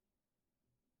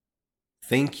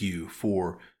Thank you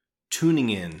for tuning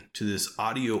in to this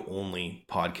audio-only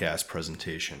podcast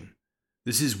presentation.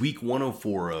 This is week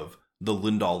 104 of the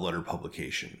Lindahl Letter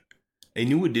publication. A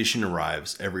new edition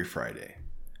arrives every Friday.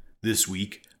 This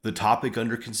week, the topic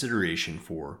under consideration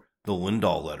for the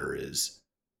Lindahl Letter is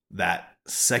that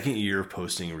second year of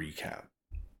posting recap.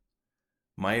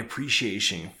 My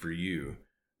appreciation for you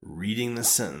reading the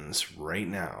sentence right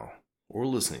now or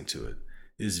listening to it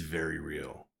is very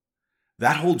real.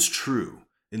 That holds true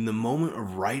in the moment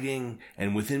of writing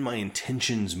and within my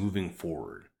intentions moving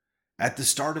forward. At the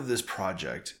start of this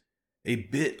project, a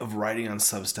bit of writing on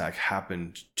Substack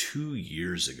happened 2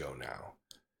 years ago now.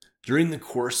 During the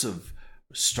course of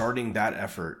starting that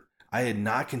effort, I had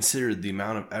not considered the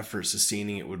amount of effort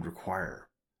sustaining it would require.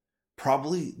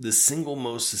 Probably the single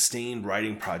most sustained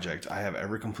writing project I have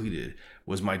ever completed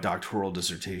was my doctoral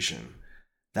dissertation.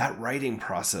 That writing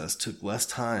process took less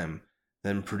time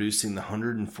than producing the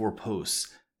 104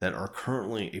 posts that are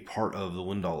currently a part of the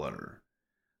Lindahl Letter.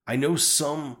 I know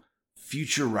some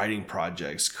future writing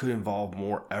projects could involve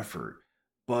more effort,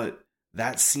 but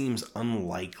that seems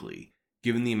unlikely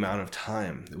given the amount of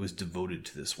time that was devoted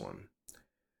to this one.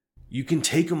 You can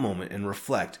take a moment and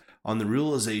reflect on the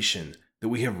realization that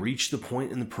we have reached the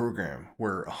point in the program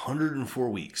where 104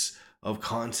 weeks of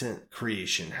content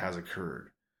creation has occurred.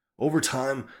 Over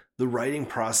time, the writing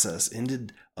process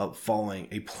ended up following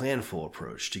a planful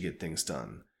approach to get things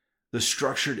done. The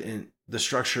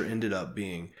structure ended up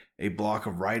being a block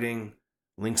of writing,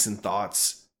 links and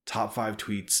thoughts, top 5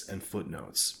 tweets, and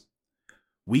footnotes.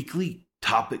 Weekly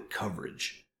topic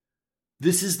coverage.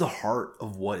 This is the heart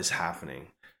of what is happening.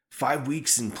 5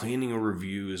 weeks in planning a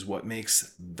review is what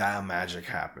makes that magic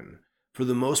happen. For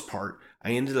the most part,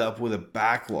 I ended up with a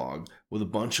backlog with a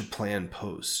bunch of planned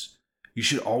posts. You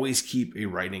should always keep a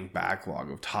writing backlog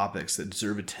of topics that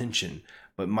deserve attention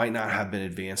but might not have been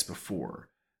advanced before.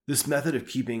 This method of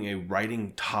keeping a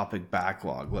writing topic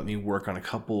backlog let me work on a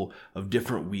couple of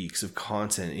different weeks of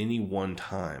content any one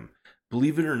time.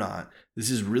 Believe it or not,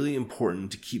 this is really important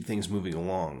to keep things moving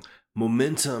along.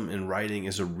 Momentum in writing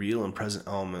is a real and present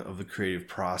element of the creative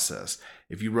process.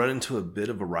 If you run into a bit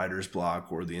of a writer's block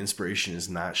or the inspiration is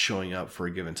not showing up for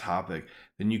a given topic,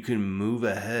 then you can move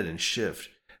ahead and shift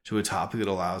to a topic that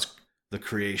allows the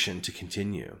creation to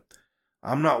continue.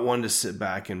 I'm not one to sit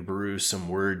back and brew some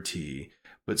word tea,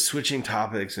 but switching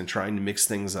topics and trying to mix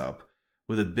things up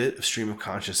with a bit of stream of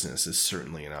consciousness is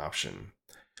certainly an option.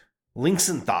 Links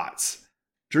and thoughts.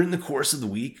 During the course of the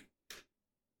week,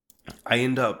 I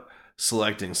end up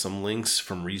selecting some links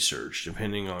from research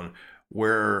depending on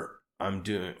where I'm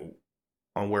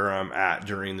at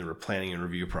during the planning and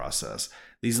review process.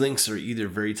 These links are either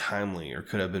very timely or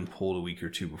could have been pulled a week or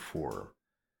two before.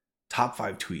 Top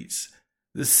 5 tweets.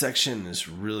 This section is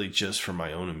really just for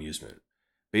my own amusement.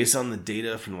 Based on the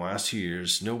data from the last 2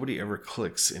 years, nobody ever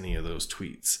clicks any of those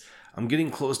tweets. I'm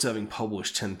getting close to having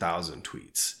published 10,000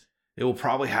 tweets. It will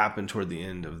probably happen toward the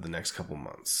end of the next couple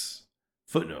months.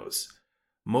 Footnotes.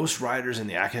 Most writers in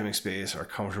the academic space are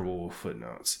comfortable with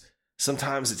footnotes.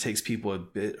 Sometimes it takes people a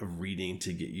bit of reading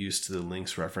to get used to the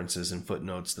links, references, and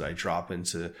footnotes that I drop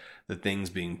into the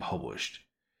things being published.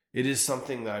 It is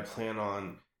something that I plan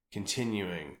on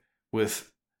continuing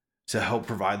with to help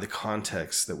provide the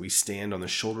context that we stand on the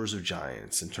shoulders of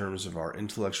giants in terms of our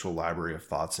intellectual library of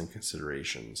thoughts and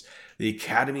considerations. The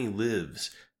academy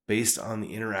lives based on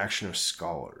the interaction of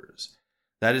scholars.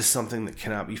 That is something that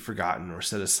cannot be forgotten or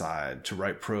set aside to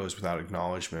write prose without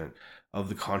acknowledgement of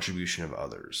the contribution of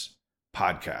others.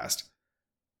 Podcast.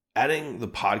 Adding the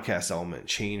podcast element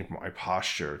changed my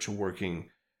posture to working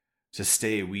to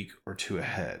stay a week or two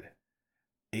ahead.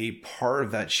 A part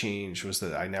of that change was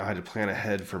that I now had to plan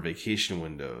ahead for vacation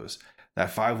windows.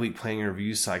 That 5-week planning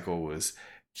review cycle was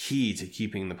key to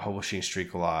keeping the publishing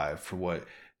streak alive for what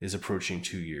is approaching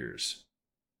 2 years.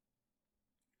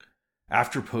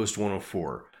 After post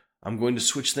 104, I'm going to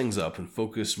switch things up and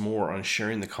focus more on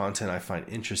sharing the content I find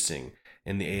interesting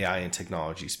in the AI and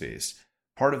technology space.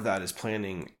 Part of that is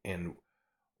planning and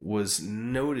was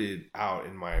noted out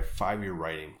in my 5-year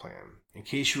writing plan. In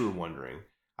case you were wondering,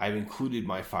 I've included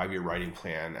my 5-year writing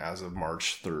plan as of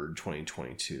March 3rd,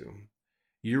 2022.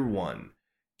 Year 1,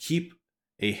 keep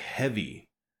a heavy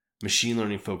machine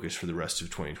learning focus for the rest of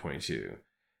 2022.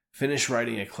 Finish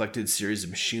writing a collected series of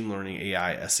machine learning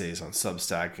AI essays on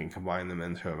Substack and combine them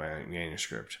into a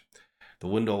manuscript. The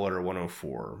Lindahl Letter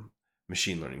 104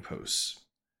 machine learning posts.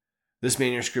 This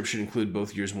manuscript should include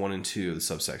both years 1 and 2 of the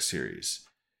Substack series.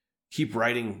 Keep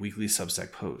writing weekly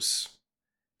Substack posts.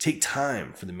 Take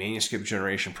time for the manuscript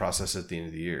generation process at the end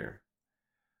of the year.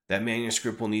 That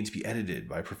manuscript will need to be edited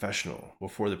by a professional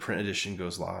before the print edition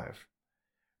goes live.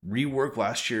 Rework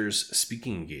last year's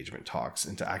speaking engagement talks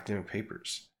into academic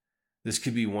papers. This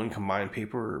could be one combined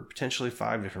paper or potentially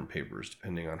 5 different papers,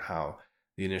 depending on how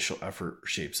the initial effort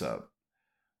shapes up.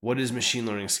 What is machine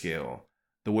learning scale?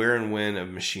 The where and when of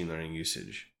machine learning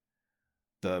usage.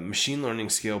 The machine learning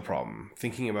scale problem,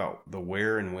 thinking about the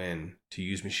where and when to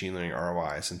use machine learning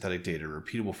ROI, synthetic data,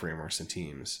 repeatable frameworks and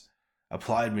teams.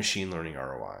 Applied machine learning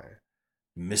ROI.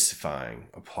 Mystifying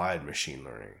applied machine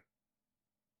learning.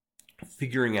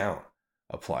 Figuring out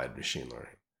applied machine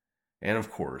learning. And of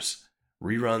course,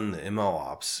 rerun the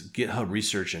MLOps, GitHub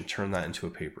research, and turn that into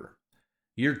a paper.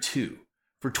 Year 2.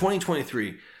 For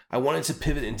 2023, I wanted to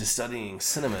pivot into studying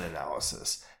sentiment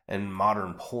analysis and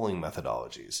modern polling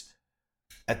methodologies.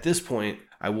 At this point,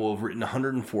 I will have written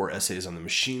 104 essays on the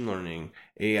machine learning,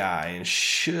 AI, and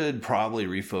should probably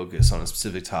refocus on a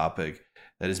specific topic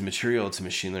that is material to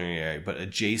machine learning AI, but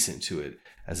adjacent to it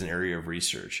as an area of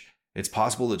research. It's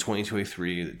possible that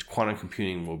 2023, that quantum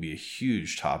computing will be a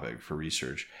huge topic for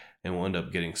research and will end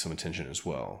up getting some attention as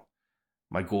well.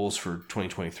 My goals for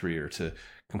 2023 are to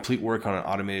complete work on an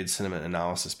automated sentiment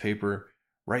analysis paper,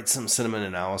 write some sentiment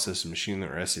analysis and machine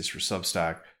learning essays for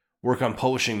Substack, work on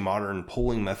publishing modern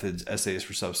polling methods essays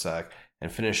for Substack,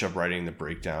 and finish up writing the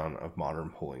breakdown of modern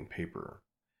polling paper.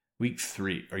 Year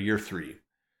 3,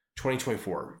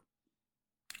 2024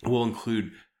 will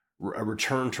include a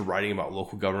return to writing about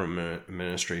local government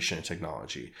administration and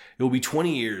technology. It will be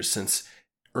 20 years since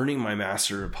earning my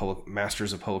Master's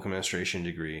of Public Administration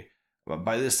degree, but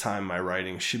by this time my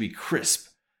writing should be crisp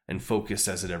and focused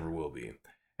as it ever will be,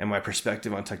 and my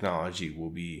perspective on technology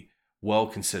will be well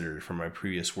considered from my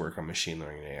previous work on machine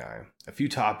learning and AI. A few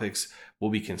topics will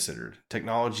be considered: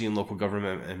 technology and local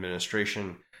government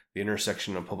administration, the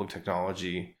intersection of public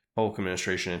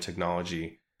administration and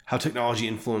technology, how technology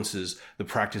influences the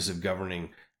practice of governing,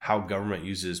 how government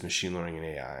uses machine learning and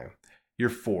AI. Year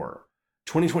 4.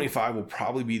 2025 will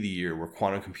probably be the year where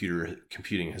quantum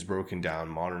computing has broken down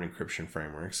modern encryption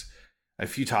frameworks. A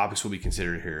few topics will be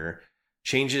considered here: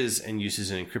 changes and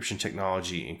uses in encryption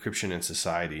technology, encryption in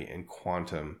society, and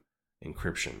quantum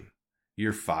encryption.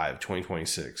 Year 5,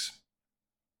 2026,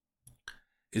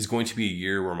 is going to be a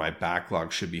year where my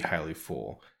backlog should be highly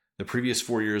full. The previous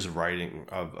 4 years of writing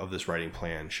of this writing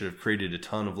plan should have created a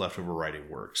ton of leftover writing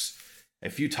works. A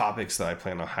few topics that I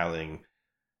plan on highlighting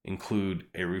include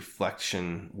a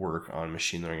reflection work on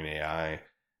machine learning and AI.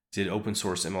 Did open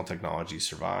source ML technology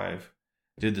survive?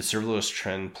 Did the serverless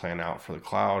trend plan out for the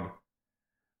cloud?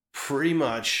 Pretty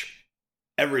much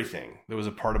everything that was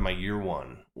a part of my year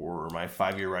 1 or my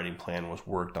 5-year writing plan was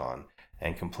worked on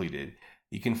and completed.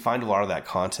 You can find a lot of that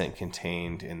content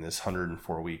contained in this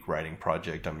 104-week writing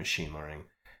project on machine learning.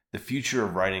 The future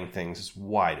of writing things is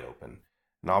wide open,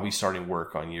 and I'll be starting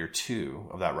work on year 2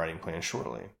 of that writing plan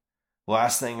shortly. The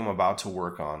last thing I'm about to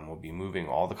work on will be moving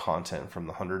all the content from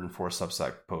the 104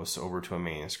 Substack posts over to a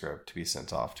manuscript to be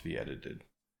sent off to be edited.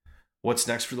 What's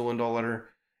next for the Lindahl Letter?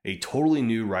 A totally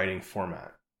new writing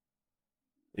format.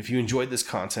 If you enjoyed this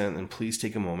content, then please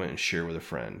take a moment and share with a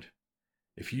friend.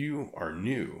 If you are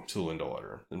new to the Lindahl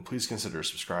Letter, then please consider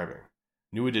subscribing.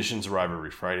 New editions arrive every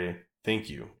Friday. Thank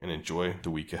you, and enjoy the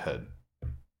week ahead.